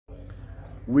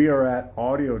We are at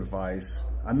Audio Device.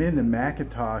 I'm in the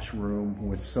McIntosh room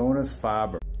with Sonos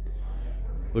Faber.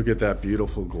 Look at that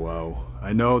beautiful glow.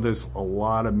 I know there's a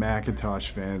lot of McIntosh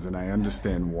fans and I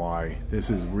understand why.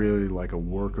 This is really like a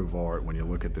work of art when you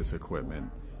look at this equipment.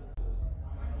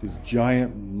 These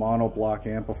giant monoblock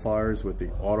amplifiers with the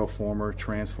autoformer,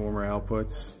 transformer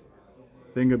outputs.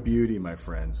 Thing of beauty, my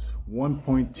friends.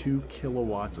 1.2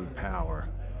 kilowatts of power.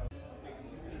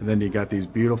 And then you got these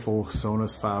beautiful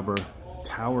Sonos Faber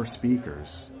tower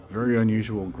speakers. Very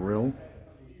unusual grill.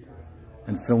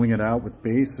 And filling it out with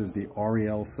bass is the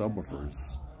REL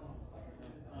subwoofers.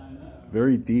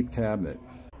 Very deep cabinet.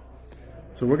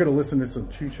 So we're going to listen to some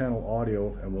 2-channel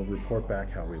audio and we'll report back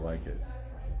how we like it.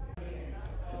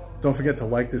 Don't forget to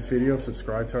like this video,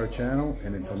 subscribe to our channel,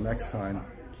 and until next time,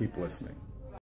 keep listening.